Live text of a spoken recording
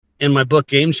in my book,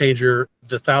 Game Changer,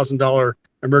 the $1,000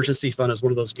 emergency fund is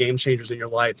one of those game changers in your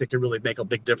life that can really make a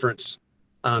big difference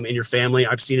in your family.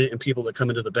 I've seen it in people that come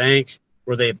into the bank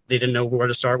where they didn't know where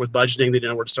to start with budgeting. They didn't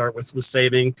know where to start with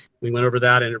saving. We went over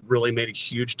that, and it really made a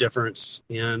huge difference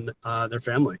in their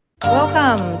family.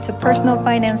 Welcome to Personal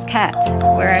Finance Cat,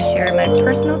 where I share my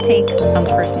personal take on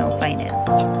personal finance.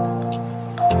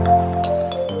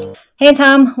 Hey,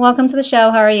 Tom. Welcome to the show.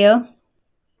 How are you?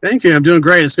 Thank you. I'm doing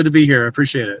great. It's good to be here. I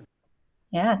appreciate it.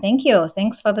 Yeah, thank you.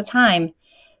 Thanks for the time.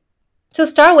 To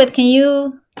start with, can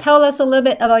you tell us a little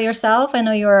bit about yourself? I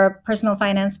know you're a personal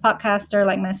finance podcaster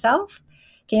like myself.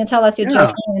 Can you tell us your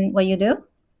journey and what you do?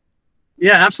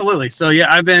 Yeah, absolutely. So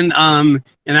I've been in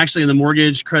the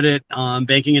mortgage credit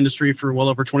banking industry for well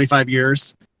over 25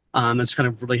 years. That's kind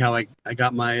of really how I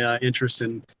got my interest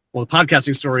in, well, the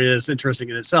podcasting story is interesting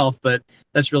in itself, but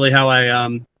that's really how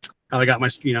I got my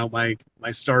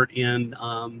start in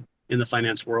the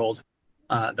finance world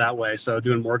that way. So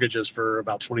doing mortgages for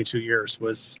about 22 years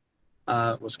was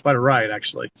quite a ride,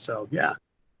 actually. So yeah.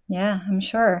 Yeah, I'm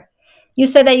sure. You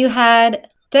said that you had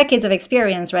decades of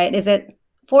experience, right? Is it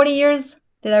 40 years?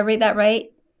 Did I read that right?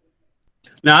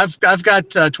 No, I've got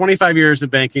 25 years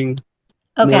of banking,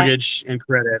 mortgage, and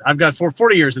credit. I've got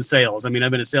 40 years in sales. I mean,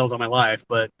 I've been in sales all my life,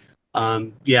 but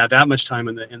that much time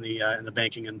in the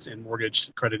banking and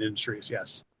mortgage credit industries.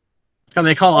 Yes, and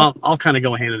they all kind of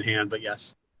go hand in hand, but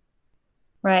yes.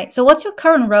 Right. So, what's your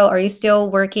current role? Are you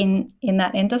still working in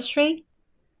that industry?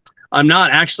 I'm not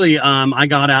actually. I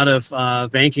got out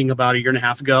of banking about a year and a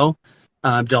half ago.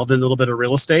 Delved in a little bit of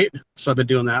real estate, so I've been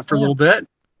doing that for a little bit.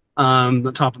 On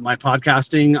top of my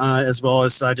podcasting, as well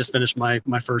as I just finished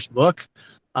my first book.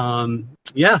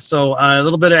 So a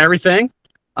little bit of everything.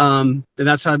 And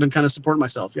that's how I've been kind of supporting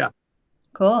myself. Yeah.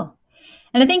 Cool.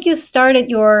 And I think you started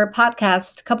your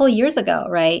podcast a couple of years ago,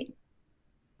 right?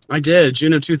 I did,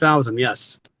 June of 2000.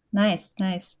 Yes. Nice.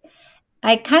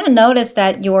 I kind of noticed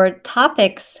that your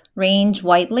topics range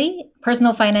widely.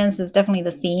 Personal finance is definitely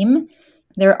the theme.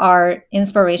 There are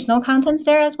inspirational contents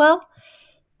there as well.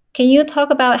 Can you talk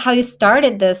about how you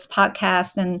started this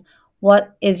podcast and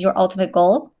what is your ultimate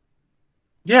goal?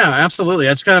 Yeah, absolutely.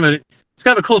 It's kind of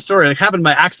a cool story. It happened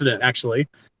by accident, actually.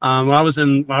 While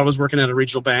I was working at a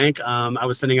regional bank, I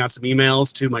was sending out some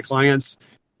emails to my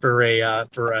clients for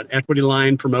an equity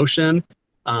line promotion,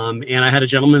 and I had a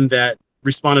gentleman that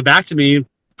responded back to me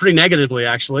pretty negatively,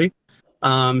 actually,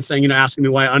 saying, asking me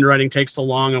why underwriting takes so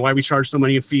long and why we charge so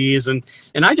many fees, and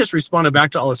I just responded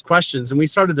back to all his questions, and we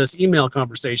started this email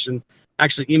conversation,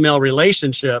 actually email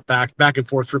relationship back and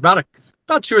forth for about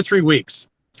 2 or 3 weeks.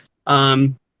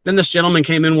 Then this gentleman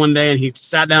came in one day and he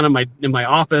sat down in my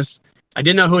office. I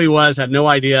didn't know who he was, had no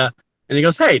idea. And he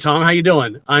goes, "Hey, Tom, how you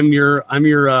doing? I'm your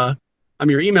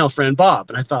email friend, Bob."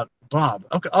 And I thought, Bob,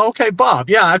 okay, Bob.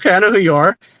 Yeah. Okay. I know who you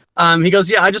are. He goes,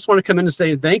 "Yeah, I just want to come in and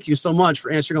say thank you so much for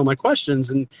answering all my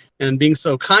questions and being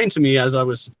so kind to me as I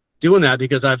was doing that,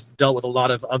 because I've dealt with a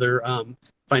lot of other,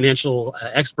 financial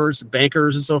experts and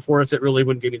bankers and so forth that really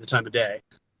wouldn't give me the time of day.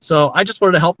 So I just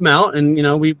wanted to help him out. And,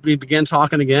 we began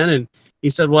talking again, and he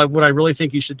said, "Well, what I really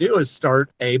think you should do is start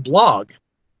a blog."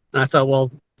 And I thought,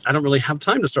 well, I don't really have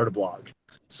time to start a blog.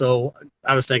 So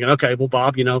I was thinking, okay, well,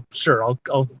 Bob, sure, I'll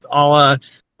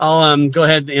go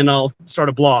ahead and I'll start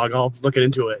a blog. I'll look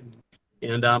into it.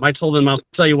 And I told him, "I'll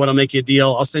tell you what, I'll make you a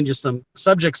deal. I'll send you some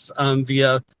subjects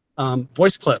via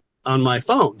voice clip on my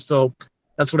phone." So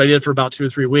that's what I did for about 2 or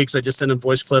 3 weeks. I just sent him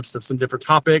voice clips of some different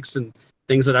topics and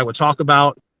things that I would talk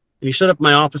about. And he showed up at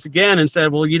my office again and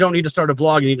said, "Well, you don't need to start a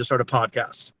blog. You need to start a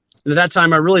podcast." And at that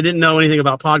time, I really didn't know anything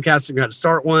about podcasting or how to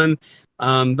start one,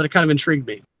 but it kind of intrigued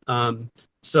me.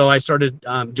 So I started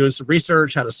doing some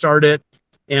research, how to start it.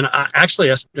 And I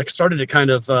started it kind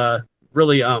of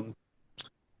really, kind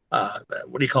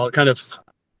of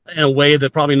in a way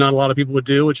that probably not a lot of people would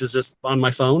do, which is just on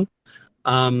my phone.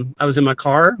 I was in my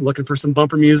car looking for some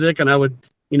bumper music, and I would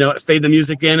fade the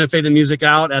music in and fade the music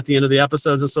out at the end of the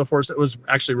episodes and so forth. So it was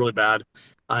actually really bad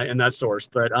in that source.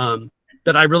 But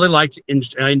that I really liked.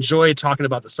 I enjoyed talking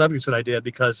about the subjects that I did,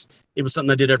 because it was something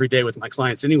I did every day with my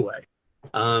clients anyway.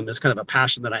 It's kind of a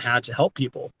passion that I had to help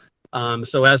people.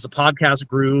 So as the podcast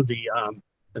grew,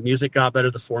 the music got better,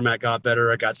 the format got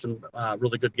better. I got some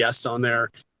really good guests on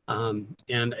there. And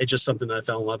it's just something that I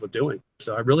fell in love with doing.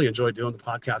 So I really enjoyed doing the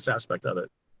podcast aspect of it.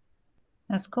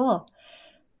 That's cool.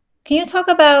 Can you talk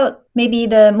about maybe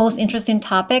the most interesting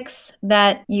topics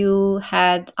that you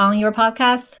had on your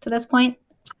podcast to this point?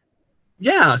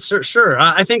 Yeah, sure.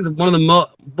 I think one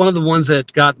of the ones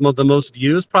that got the most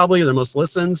views, probably, or the most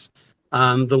listens,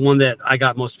 the one that I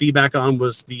got most feedback on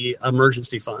was the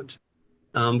emergency fund.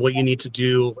 what you need to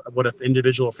do, what an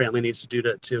individual or family needs to do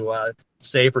to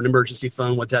save for an emergency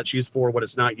fund, what that's used for, what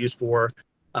it's not used for.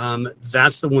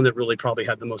 That's the one that really probably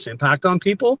had the most impact on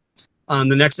people.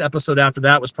 The next episode after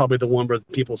that was probably the one where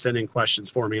people sent in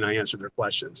questions for me and I answered their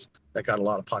questions. That got a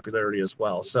lot of popularity as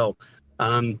well. So,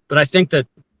 but I think that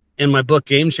in my book,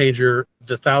 Game Changer,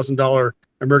 the $1,000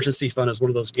 emergency fund is one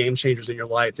of those game changers in your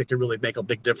life that can really make a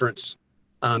big difference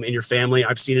in your family.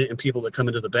 I've seen it in people that come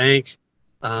into the bank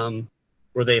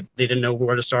where they didn't know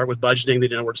where to start with budgeting. They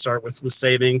didn't know where to start with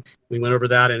saving. We went over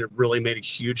that and it really made a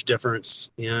huge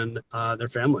difference in their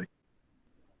family.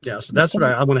 Yeah, so that's what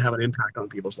I want to have an impact on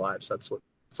people's lives. That's what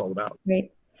it's all about.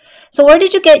 Great. So where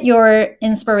did you get your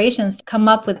inspirations to come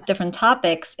up with different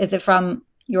topics? Is it from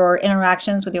your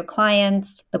interactions with your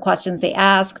clients, the questions they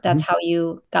ask? That's how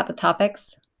you got the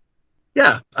topics?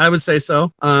 Yeah, I would say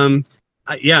so.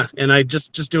 Yeah, and I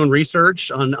just doing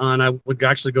research on I would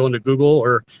actually go into Google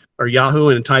or Yahoo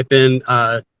and type in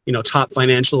top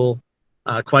financial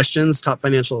questions, top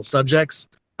financial subjects.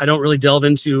 I don't really delve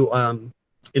into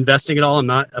investing at all. I'm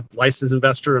not a licensed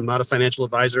investor. I'm not a financial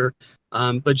advisor,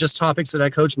 but just topics that I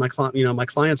coach my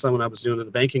clients on when I was doing in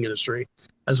the banking industry,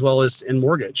 as well as in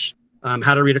mortgage.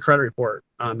 How to read a credit report,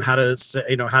 how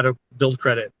to build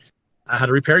credit, how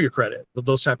to repair your credit.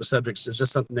 Those type of subjects is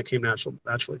just something that came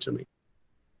naturally to me.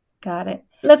 Got it.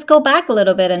 Let's go back a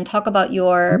little bit and talk about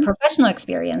your professional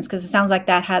experience, because it sounds like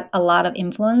that had a lot of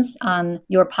influence on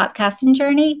your podcasting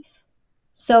journey.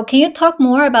 So can you talk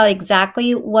more about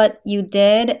exactly what you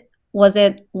did? Was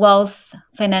it wealth,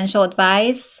 financial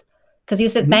advice? Because you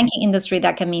said banking industry,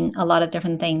 that can mean a lot of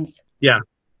different things. Yeah,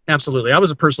 absolutely. I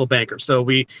was a personal banker. So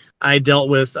I dealt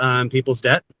with people's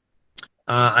debt.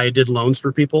 I did loans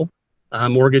for people,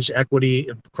 mortgage, equity,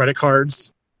 credit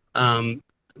cards.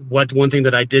 One thing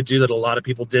that I did do that a lot of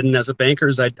people didn't as a banker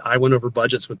is I went over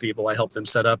budgets with people. I helped them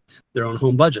set up their own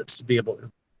home budgets to be able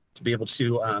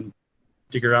to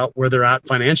figure out where they're at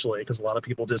financially, because a lot of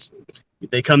people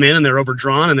they come in and they're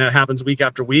overdrawn, and that happens week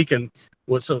after week. And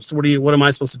what am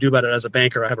I supposed to do about it as a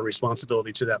banker? I have a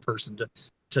responsibility to that person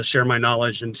to share my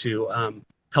knowledge and to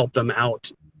help them out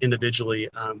individually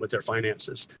with their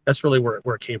finances. That's really where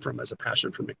it came from as a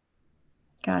passion for me.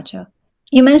 Gotcha.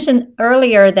 You mentioned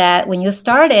earlier that when you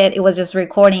started, it was just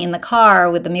recording in the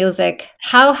car with the music.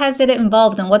 How has it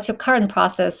evolved, and what's your current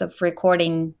process of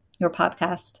recording your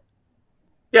podcast?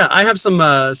 Yeah, I have some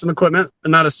equipment,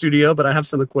 not a studio, but I have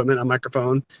some equipment, a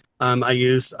microphone. I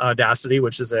use Audacity,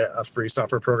 which is a free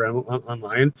software program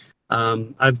online.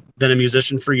 I've been a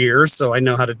musician for years, so I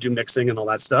know how to do mixing and all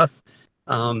that stuff,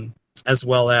 as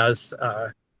well as,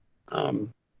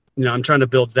 I'm trying to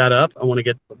build that up. I want to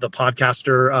get the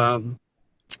podcaster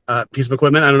piece of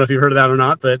equipment. I don't know if you've heard of that or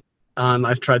not, but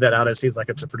I've tried that out. It seems like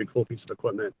it's a pretty cool piece of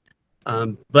equipment.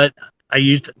 But I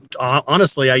use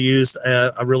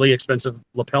a really expensive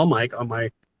lapel mic on my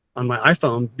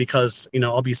iPhone, because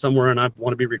I'll be somewhere and I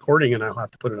want to be recording and I'll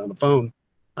have to put it on the phone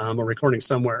or recording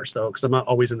somewhere. So because I'm not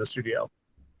always in the studio.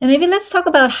 And maybe let's talk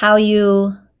about how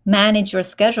you manage your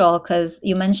schedule, because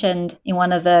you mentioned in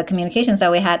one of the communications that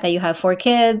we had that you have 4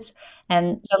 kids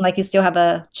and sound like you still have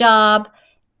a job,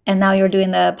 and now you're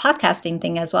doing the podcasting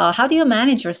thing as well. How do you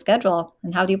manage your schedule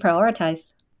and how do you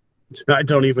prioritize? I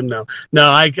don't even know. No,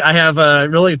 I have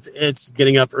really, it's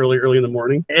getting up early in the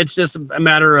morning. It's just a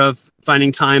matter of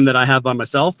finding time that I have by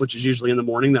myself, which is usually in the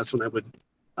morning. That's when I would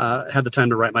have the time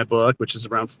to write my book, which is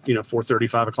around 4:30,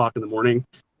 5 o'clock in the morning.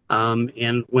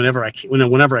 And whenever I can,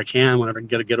 whenever I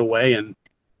can get away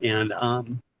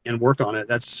and work on it.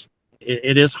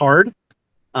 It is hard,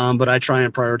 but I try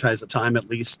and prioritize the time, at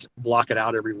least block it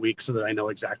out every week so that I know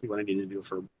exactly what I need to do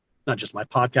for not just my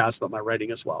podcast, but my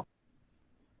writing as well.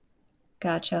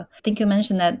 Gotcha. I think you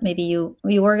mentioned that maybe you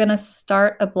were going to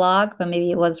start a blog, but maybe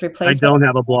it was replaced. I don't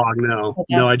have a blog. No,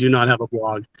 Okay. No, I do not have a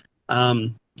blog.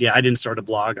 Yeah, I didn't start a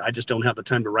blog. I just don't have the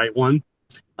time to write one.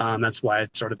 That's why I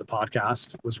started the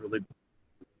podcast. It was really,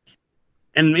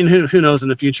 and who knows in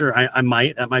the future, that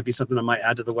might be something I might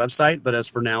add to the website. But as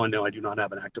for now, I do not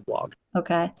have an active blog.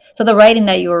 Okay. So the writing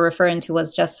that you were referring to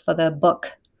was just for the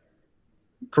book.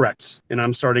 Correct. And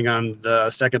I'm starting on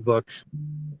the second book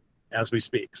as we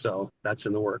speak. So that's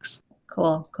in the works.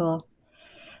 Cool.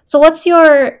 So what's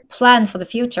your plan for the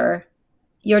future?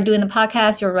 You're doing the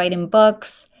podcast, you're writing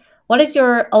books. What is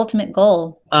your ultimate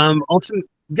goal? Yeah,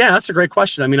 that's a great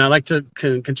question. I mean, I like to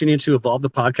continue to evolve the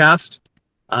podcast,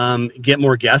 get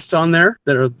more guests on there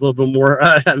that are a little bit more,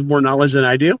 have more knowledge than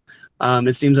I do.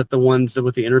 It seems that the ones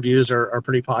with the interviews are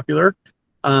pretty popular.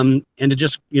 And to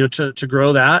just, to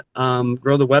grow that,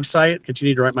 grow the website,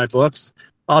 continue to write my books.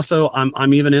 Also,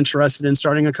 I'm even interested in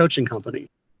starting a coaching company.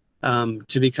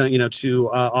 to become,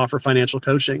 to offer financial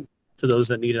coaching to those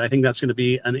that need it. I think that's going to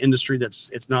be an industry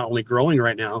it's not only growing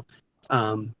right now,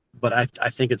 but I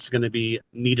think it's going to be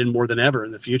needed more than ever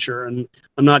in the future. And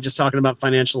I'm not just talking about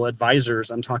financial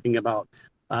advisors. I'm talking about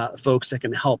folks that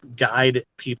can help guide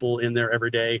people in their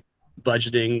everyday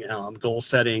budgeting, goal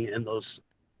setting, and those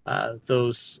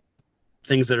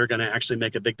things that are going to actually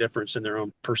make a big difference in their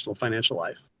own personal financial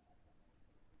life.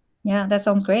 Yeah, that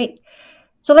sounds great.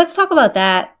 So let's talk about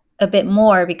that a bit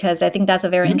more because I think that's a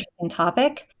very Mhm. interesting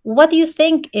topic. What do you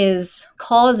think is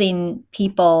causing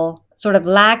people sort of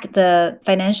lack the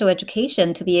financial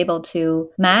education to be able to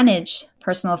manage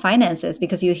personal finances?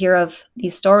 Because you hear of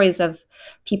these stories of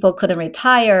people couldn't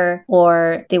retire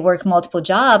or they work multiple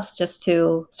jobs just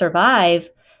to survive.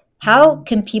 How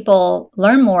can people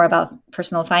learn more about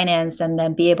personal finance and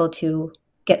then be able to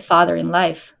get farther in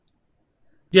life?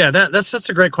 Yeah, that's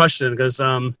a great question because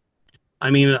I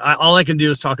mean, all I can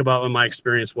do is talk about what my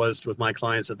experience was with my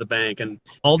clients at the bank and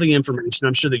all the information.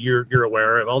 I'm sure that you're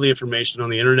aware of all the information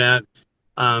on the internet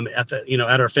at the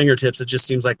at our fingertips. It just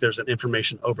seems like there's an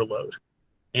information overload,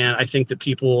 and I think that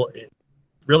people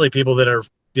that are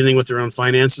dealing with their own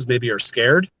finances, maybe are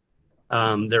scared.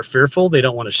 They're fearful. They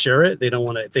don't want to share it. They don't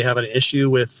want to. If they have an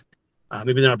issue with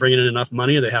maybe they're not bringing in enough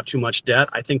money or they have too much debt.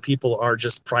 I think people are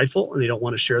just prideful and they don't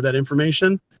want to share that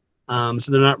information. So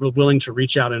they're not willing to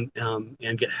reach out and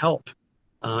get help.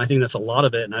 I think that's a lot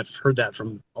of it, and I've heard that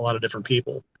from a lot of different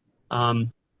people.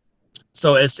 Um,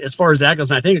 so as far as that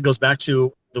goes, and I think it goes back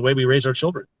to the way we raise our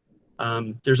children.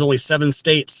 There's only 7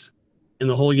 states in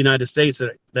the whole United States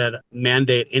that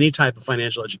mandate any type of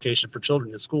financial education for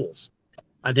children in schools.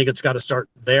 I think it's got to start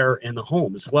there in the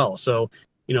home as well. So,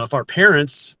 if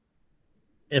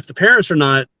the parents are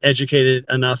not educated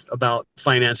enough about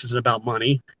finances and about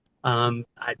money,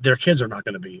 their kids are not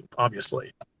going to be,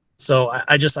 obviously. So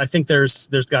I think there's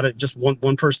got to just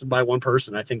one person by one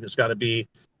person. I think there's got to be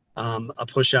a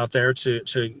push out there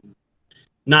to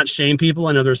not shame people.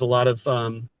 I know there's a lot of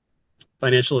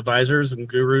financial advisors and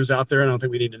gurus out there. I don't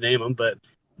think we need to name them, but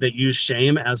that use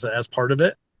shame as part of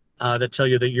it, that tell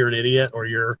you that you're an idiot or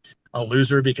you're a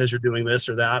loser because you're doing this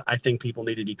or that. I think people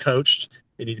need to be coached.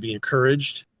 They need to be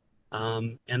encouraged,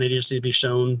 and they just need to be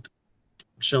shown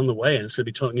the way. And it's going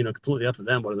to be completely up to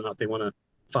them whether or not they want to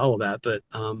follow that. But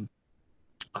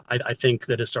I think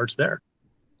that it starts there.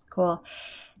 Cool.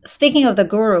 Speaking of the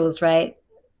gurus, right?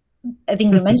 I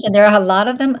think you mentioned there are a lot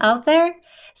of them out there.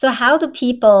 So how do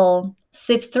people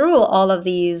sift through all of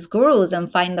these gurus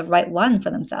and find the right one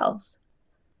for themselves?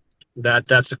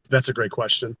 That's a great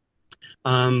question.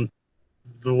 Um,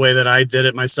 the way that I did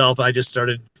it myself, I just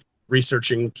started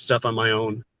researching stuff on my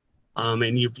own.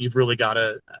 And you've really got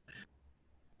to.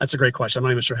 That's a great question. I'm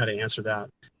not even sure how to answer that.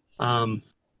 Um,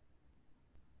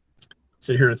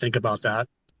 Sit here and think about that.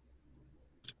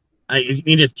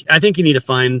 I think you need to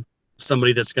find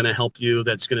somebody that's going to help you,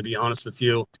 that's going to be honest with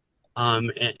you,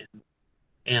 and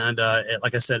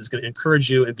like I said, it's going to encourage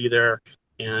you and be there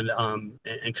and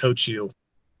coach you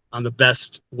on the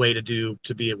best way to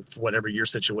be whatever your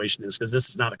situation is, because this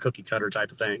is not a cookie cutter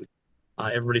type of thing.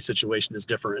 Everybody's situation is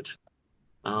different.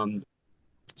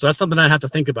 So that's something I have to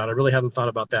think about. I really haven't thought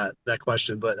about that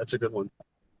question, but that's a good one.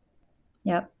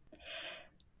 Yep.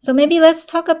 So maybe let's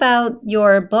talk about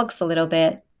your books a little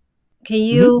bit. Can Hmm.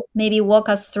 you maybe walk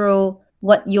us through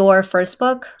what your first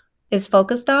book is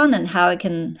focused on and how it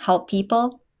can help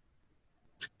people?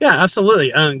 Yeah,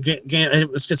 absolutely.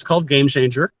 It's called Game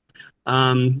Changer.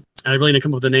 I really didn't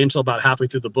come up with the name till about halfway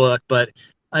through the book, but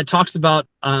it talks about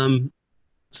some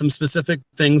specific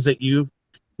things that you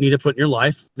need to put in your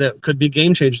life that could be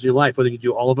game changers in your life, whether you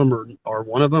do all of them or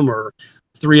one of them or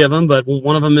 3 of them. But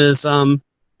one of them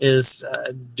is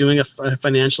doing a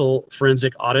financial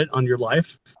forensic audit on your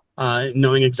life,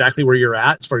 knowing exactly where you're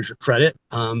at as far as your credit,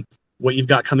 what you've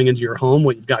got coming into your home,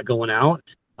 what you've got going out.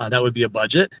 That would be a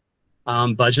budget.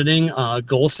 Budgeting,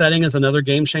 goal setting is another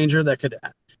game changer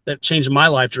that changed my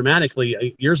life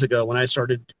dramatically years ago when I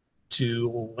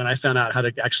found out how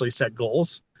to actually set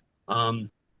goals.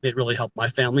 It really helped my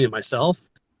family and myself.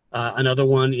 Another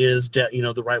one is debt.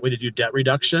 The right way to do debt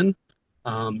reduction,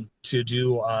 to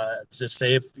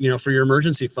save, for your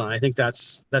emergency fund. I think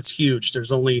that's huge.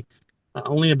 There's only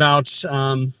about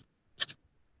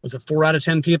was it 4 out of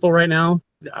 10 people right now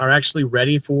are actually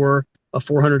ready for a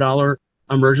 $400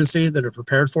 emergency, that are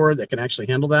prepared for it, that can actually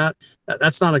handle that.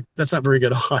 That's not very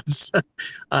good odds.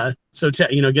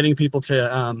 Getting people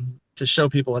to show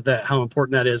people that how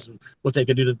important that is and what they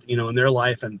can do to in their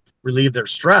life and relieve their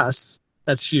stress.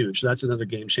 That's huge. That's another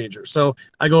game changer. So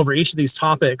I go over each of these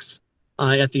topics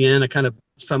at the end. I kind of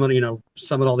sum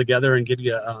it all together and give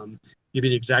you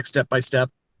the exact step by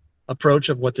step approach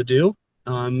of what to do,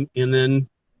 and then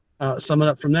sum it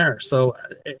up from there. So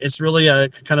it's really a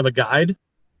kind of a guide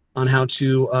on how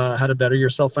to better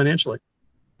yourself financially.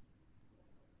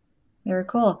 Very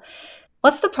cool.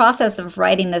 What's the process of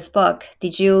writing this book?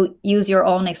 Did you use your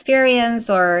own experience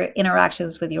or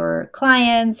interactions with your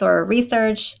clients or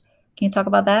research? Can you talk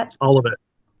about that? All of it.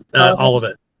 All of All of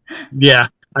it? it. Yeah,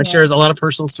 I Yeah. share a lot of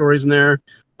personal stories in there.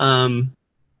 Um,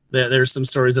 there's some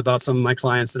stories about some of my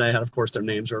clients that I had. Of course, their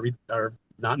names are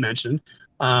not mentioned,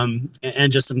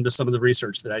 and just some of the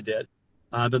research that I did.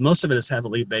 But most of it is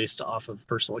heavily based off of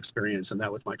personal experience and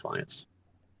that with my clients.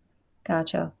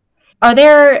 Gotcha. Are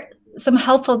there some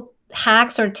helpful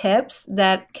hacks or tips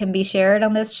that can be shared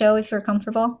on this show if you're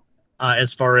comfortable?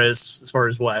 As far as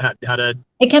what how to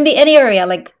It can be any area,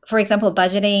 like, for example,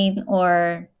 budgeting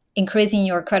or increasing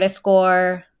your credit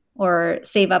score or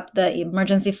save up the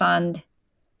emergency fund,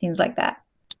 things like that.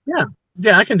 yeah,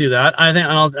 yeah, I can do that. I think,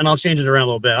 and I'll change it around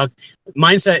a little bit.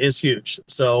 Mindset is huge.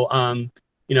 So either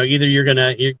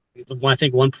I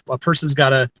think a person's got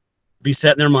to be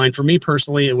set in their mind. For me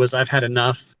personally, it was I've had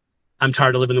enough. I'm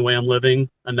tired of living the way I'm living.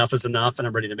 Enough is enough, and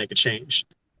I'm ready to make a change.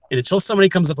 And until somebody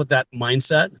comes up with that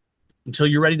mindset, until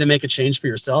you're ready to make a change for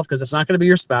yourself, because it's not going to be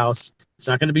your spouse, it's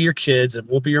not going to be your kids, it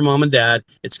won't be your mom and dad.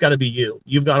 It's got to be you.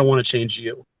 You've got to want to change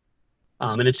you.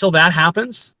 And until that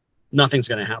happens, nothing's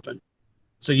going to happen.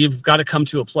 So you've got to come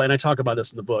to a place, and I talk about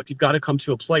this in the book. You've got to come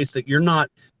to a place that you're not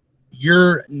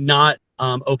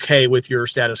okay with your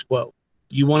status quo.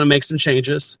 You want to make some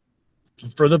changes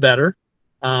for the better.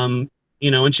 And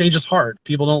change is hard.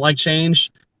 People don't like change.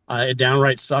 It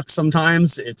downright sucks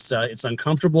sometimes. It's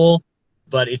uncomfortable.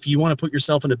 But if you want to put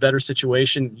yourself in a better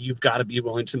situation, you've got to be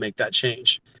willing to make that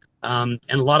change. And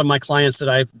a lot of my clients that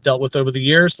I've dealt with over the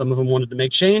years, some of them wanted to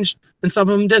make change, and some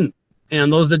of them didn't.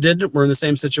 And those that did were in the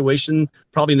same situation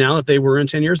probably now that they were in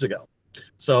 10 years ago.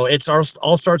 So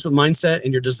all starts with mindset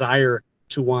and your desire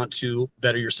to want to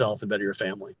better yourself and better your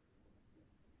family.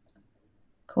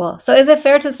 Cool. So is it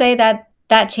fair to say that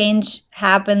that change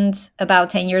happened about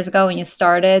 10 years ago when you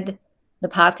started the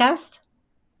podcast,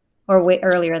 or way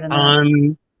earlier than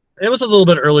that? It was a little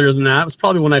bit earlier than that. It was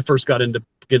probably when I first got into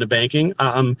banking.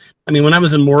 When I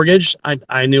was in mortgage,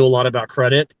 I knew a lot about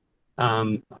credit.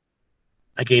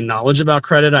 I gained knowledge about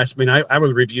credit. I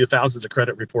would review thousands of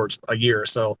credit reports a year.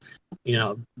 So,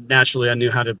 naturally I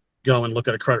knew how to go and look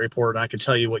at a credit report. And I could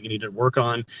tell you what you needed to work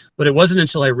on, but it wasn't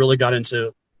until I really got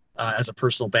into, as a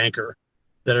personal banker,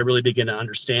 that I really began to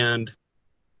understand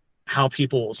how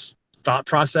people's thought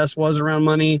process was around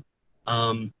money,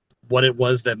 what it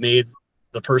was that made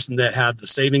the person that had the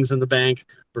savings in the bank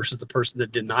versus the person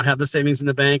that did not have the savings in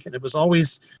the bank. And it was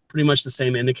always pretty much the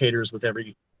same indicators with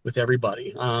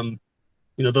everybody.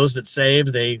 Those that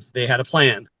saved, they had a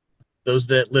plan. Those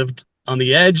that lived on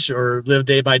the edge or lived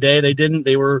day by day, they didn't.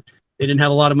 They didn't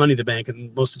have a lot of money in the bank,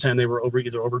 and most of the time they were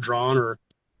either overdrawn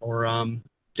or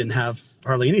didn't have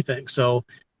hardly anything. So,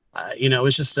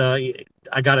 it's just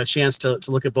I got a chance to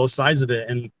look at both sides of it,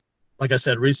 and like I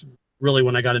said, really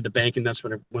when I got into banking, that's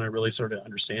when I really started to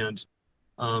understand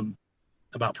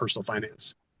about personal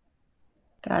finance.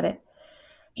 Got it.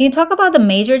 Can you talk about the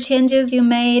major changes you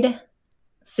made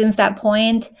since that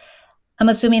point? I'm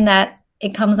assuming that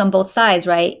it comes on both sides,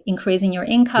 right? Increasing your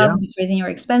income, Yeah, decreasing your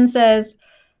expenses,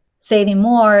 saving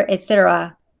more,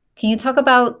 etc. Can you talk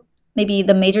about maybe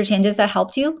the major changes that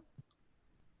helped you?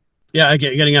 yeah.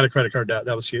 Getting out of credit card debt,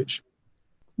 that was huge.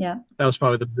 Yeah. That was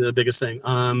probably the biggest thing.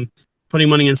 Putting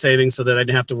money in savings so that I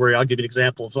didn't have to worry. I'll give you an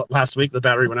example. Last week, the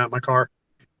battery went out in my car.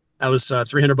 That was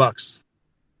 $300.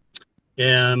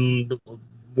 And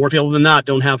more people than not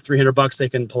don't have $300 they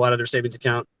can pull out of their savings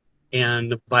account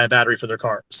and buy a battery for their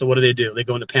car. So what do? They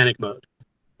go into panic mode.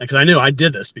 Because I knew I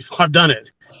did this before. I've done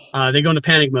it. They go into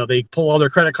panic mode. They pull all their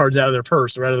credit cards out of their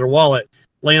purse or out of their wallet,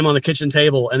 lay them on the kitchen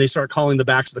table, and they start calling the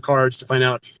backs of the cards to find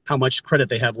out how much credit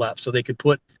they have left, so they could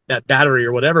put that battery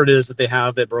or whatever it is that they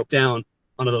have that broke down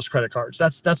onto those credit cards.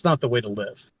 That's not the way to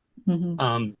live. Hmm.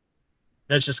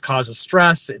 That just causes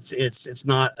stress. It's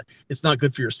not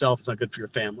good for yourself. It's not good for your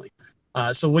family.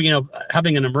 So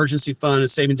having an emergency fund, a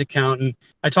savings account, and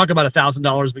I talk about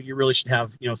 $1,000, but you really should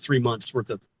have 3 months worth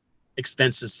of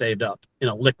expenses saved up in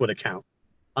a liquid account.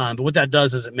 But what that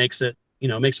does is it makes an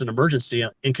emergency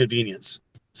inconvenience.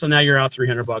 So now you're out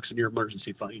 $300 in your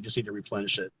emergency fund. You just need to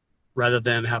replenish it rather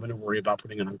than having to worry about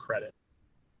putting it on credit.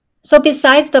 So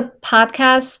besides the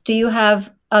podcast, do you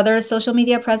have other social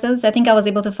media presence? I think I was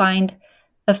able to find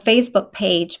a Facebook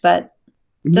page, but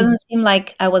it Mhm. doesn't seem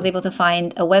like I was able to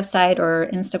find a website or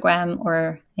Instagram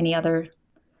or any other.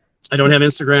 I don't have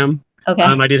Instagram. Okay.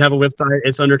 I did have a website.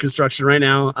 It's under construction right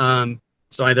now.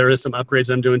 So there is some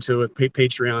upgrades I'm doing to with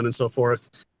Patreon and so forth.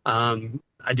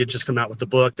 I did just come out with the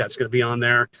book that's going to be on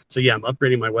there. So yeah, I'm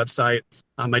upgrading my website.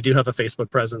 I do have a Facebook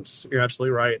presence. You're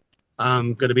absolutely right.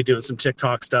 I'm going to be doing some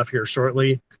TikTok stuff here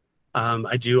shortly. I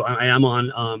am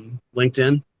on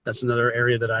LinkedIn. That's another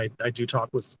area that I do talk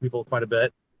with people quite a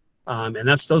bit. And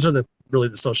those are really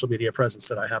the social media presence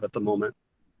that I have at the moment.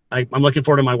 I'm looking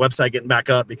forward to my website getting back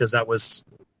up because that was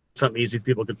something easy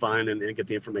people could find and get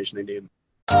the information they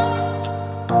need.